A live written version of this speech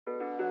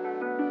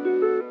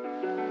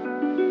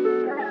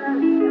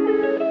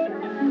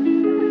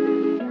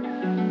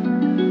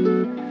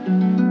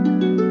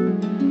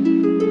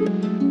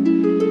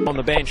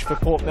the bench for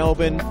Port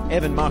Melbourne,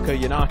 Evan Marco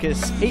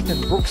Yanakis.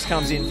 Ethan Brooks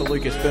comes in for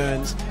Lucas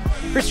Burns.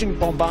 Christian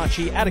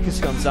Bombachi, Atticus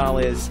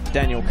Gonzalez,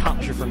 Daniel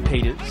Cutcher from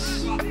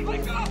Peters.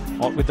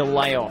 Ott with the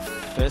layoff.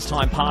 First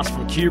time pass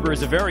from Cuba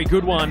is a very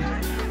good one.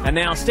 And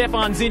now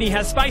Stefan Zini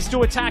has space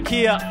to attack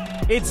here.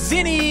 It's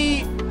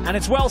Zini, and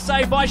it's well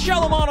saved by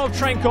Shalomonov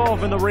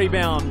Trenkov, and the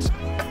rebound.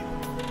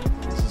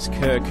 This is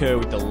Kerr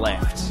with the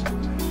left.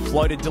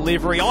 Floated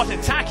delivery, Ott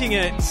attacking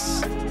it.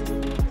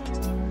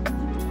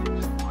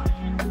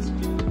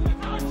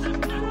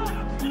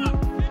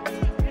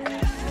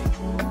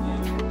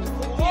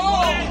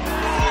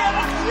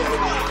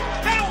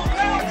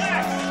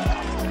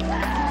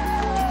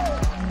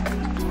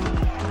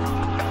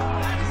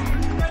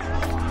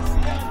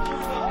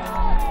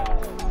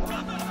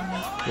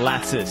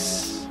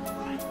 Latsis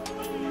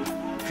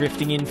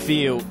drifting in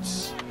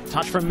fields.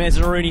 Touch from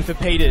Mezzaruni for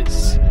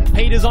Peters.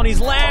 Peters on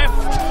his left.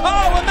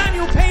 Oh,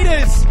 Emmanuel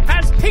Peters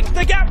has picked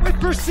the gap with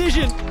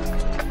precision.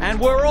 And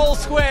we're all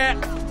square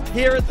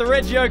here at the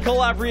Reggio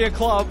Calabria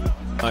Club.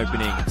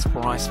 Opening, it's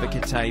Bryce for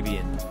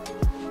Katavian.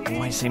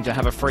 Always seem to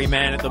have a free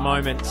man at the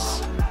moment.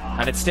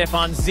 And it's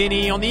Stefan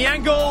Zini on the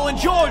angle, and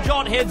George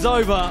Ott heads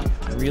over.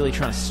 Really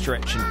trying to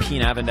stretch and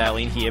pin Avondale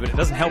in here, but it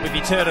doesn't help if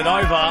you turn it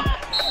over.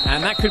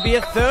 And that could be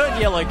a third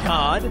yellow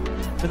card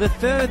for the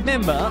third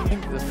member. I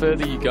think the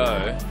further you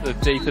go, the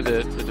deeper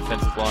the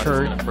defensive line is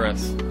going to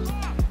press.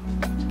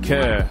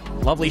 Kerr,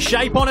 lovely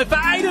shape on it for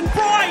Aiden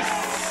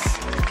Bryce!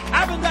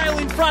 Avondale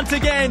in front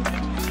again.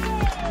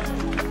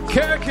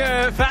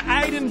 Kerr for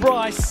Aiden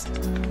Bryce.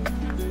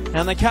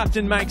 And the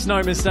captain makes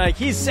no mistake.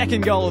 His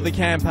second goal of the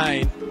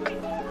campaign.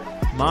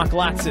 Mark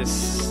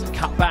Latsis,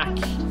 cut back.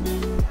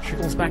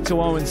 Trickles back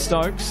to Owen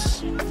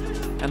Stokes.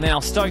 And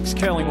now Stokes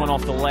curling one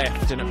off the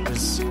left, and it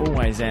was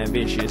always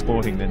ambitious,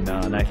 sporting than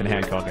Nathan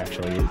Hancock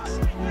actually is.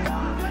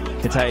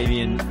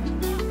 Katavian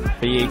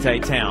for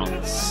Yite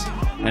Towns.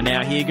 And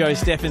now here goes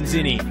Stefan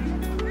Zini.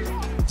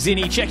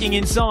 Zini checking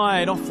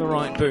inside, off the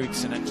right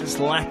boots, and it just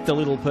lacked a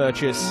little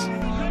purchase.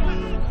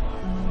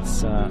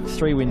 It's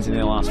 3 wins in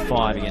their last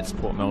 5 against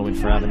Port Melbourne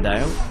for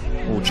Avondale.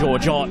 Oh,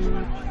 George Ott.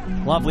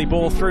 Lovely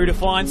ball through to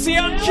find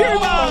Sian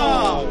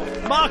Cuba!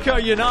 Marco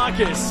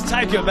Yanakis,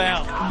 take a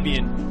bow.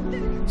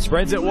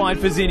 Spreads it wide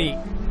for Zini.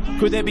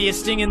 Could there be a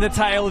sting in the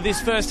tail of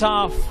this first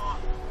half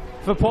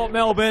for Port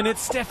Melbourne?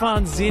 It's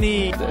Stefan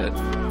Zini.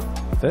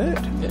 Third?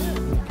 Yeah. There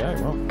you go,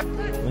 well,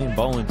 Liam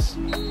Boland's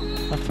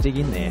have to dig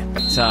in there.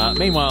 But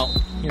meanwhile,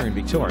 here in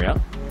Victoria,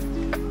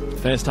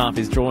 first half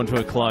is drawn to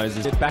a close.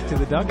 It's back to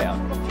the dugout.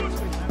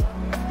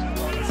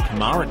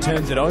 Kamara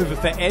turns it over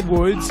for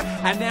Edwards,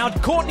 and now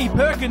Courtney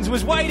Perkins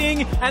was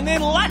waiting, and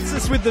then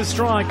Latsis with the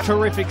strike.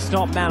 Terrific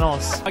stop,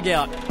 Manos.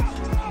 Dugout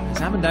as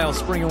Avondale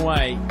spring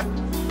away.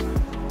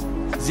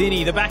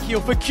 Zini, the back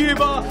heel for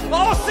Cuba.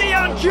 Oh,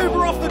 Sian Cuba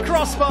off the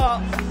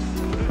crossbar.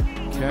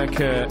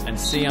 Kerr and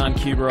Sian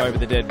Cuba over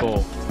the dead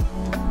ball.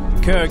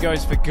 Kerr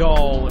goes for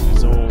goal,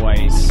 as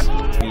always.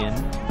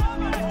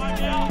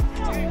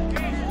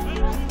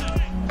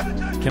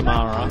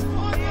 Kamara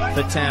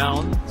for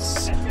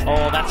Towns.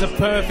 Oh, that's a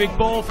perfect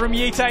ball from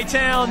Yite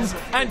Towns.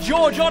 And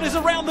George Ott is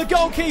around the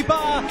goalkeeper.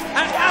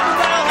 And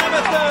Avondale have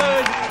a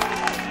third.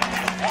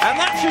 And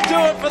that should do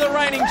it for the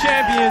reigning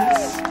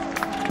champions.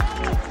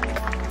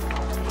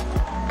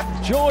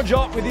 George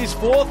Ott with his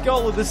 4th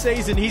goal of the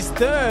season, his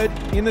 3rd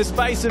in the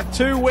space of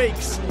 2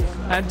 weeks.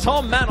 And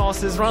Tom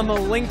Manos has run the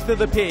length of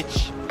the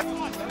pitch.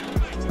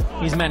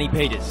 Here's Manny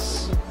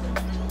Peters.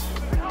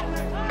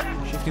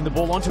 Shifting the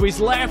ball onto his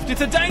left.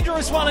 It's a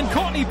dangerous one, and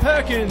Courtney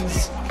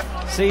Perkins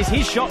sees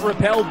his shot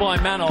repelled by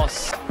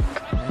Manos.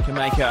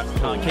 Maker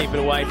can't keep it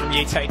away from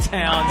Yite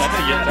Towns.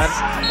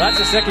 That's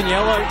a second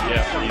yellow.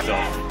 Yeah, he's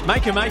off.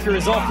 Maker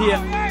is off here.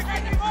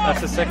 That's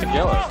the second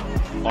yellow.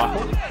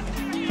 Michael?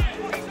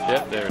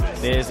 Yep, there it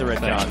is. There's the red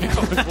card. I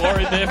was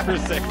worried there for a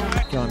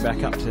second. Going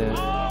back up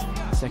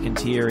to second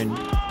tier in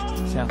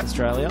South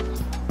Australia.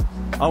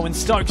 Owen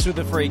Stokes with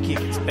the free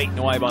kick. It's beaten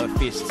away by the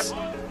fists.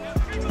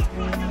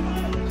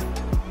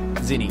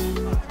 Zini.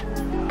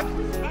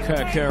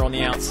 Kerr on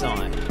the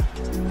outside.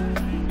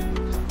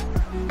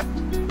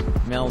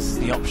 Mel's is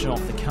the option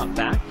off the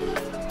cutback.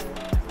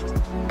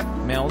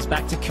 Mel's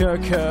back to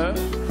Kerr.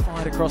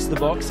 Fired across the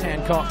box.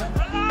 Hancock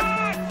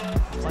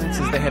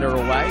glances the header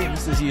away, and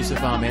this is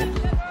Yusuf Ahmed.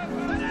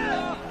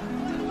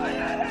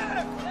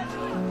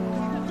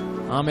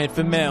 Ahmed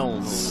for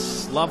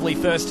Mel's. Lovely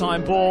first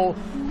time ball.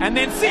 And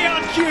then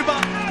Sian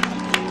Cuba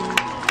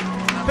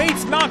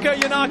beats Marco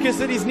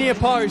Yanakis at his near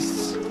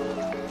post.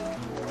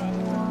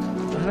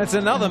 And it's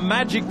another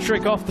magic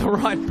trick off the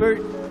right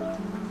boot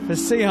for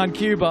Sian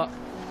Cuba.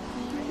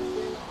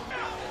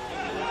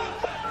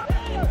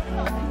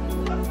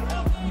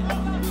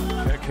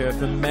 Kerr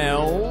for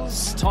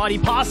Mel's. Tidy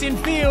pass in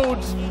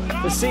field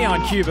for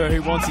Sian Cuba,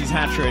 who wants his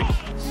hat-trick.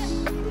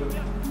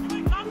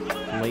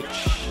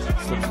 Leach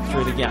slips it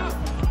through the gap.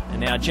 And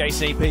now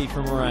JCP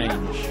from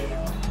range.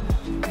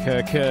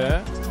 Kerr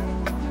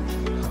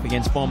up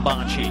against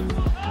Bombachi.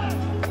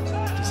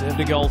 Deserved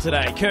a goal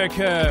today.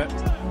 Kerr.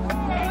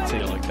 It's a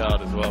yellow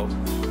card as well.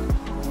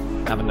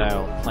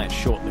 Avondale play it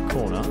short in the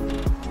corner.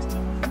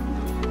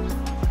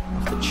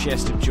 Off the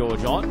chest of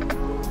George on.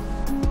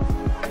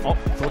 Oh,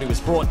 thought he was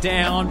brought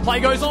down. Play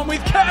goes on with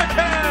Kerr!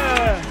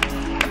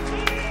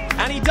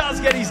 And he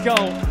does get his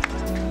goal.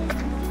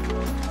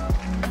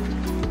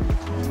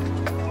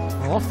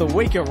 Well, off the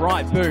weaker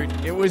right boot,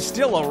 it was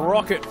still a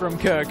rocket from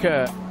Kerr.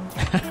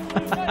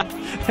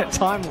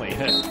 Timely.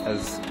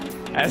 As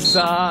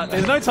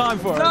there's no time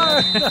for it.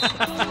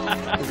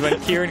 It was when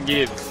Kieran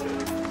Gibbs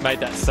made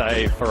that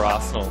save for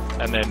Arsenal,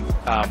 and then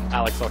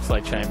Alex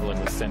Oxlade-Chamberlain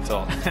was sent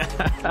off.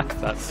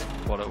 That's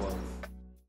what it was.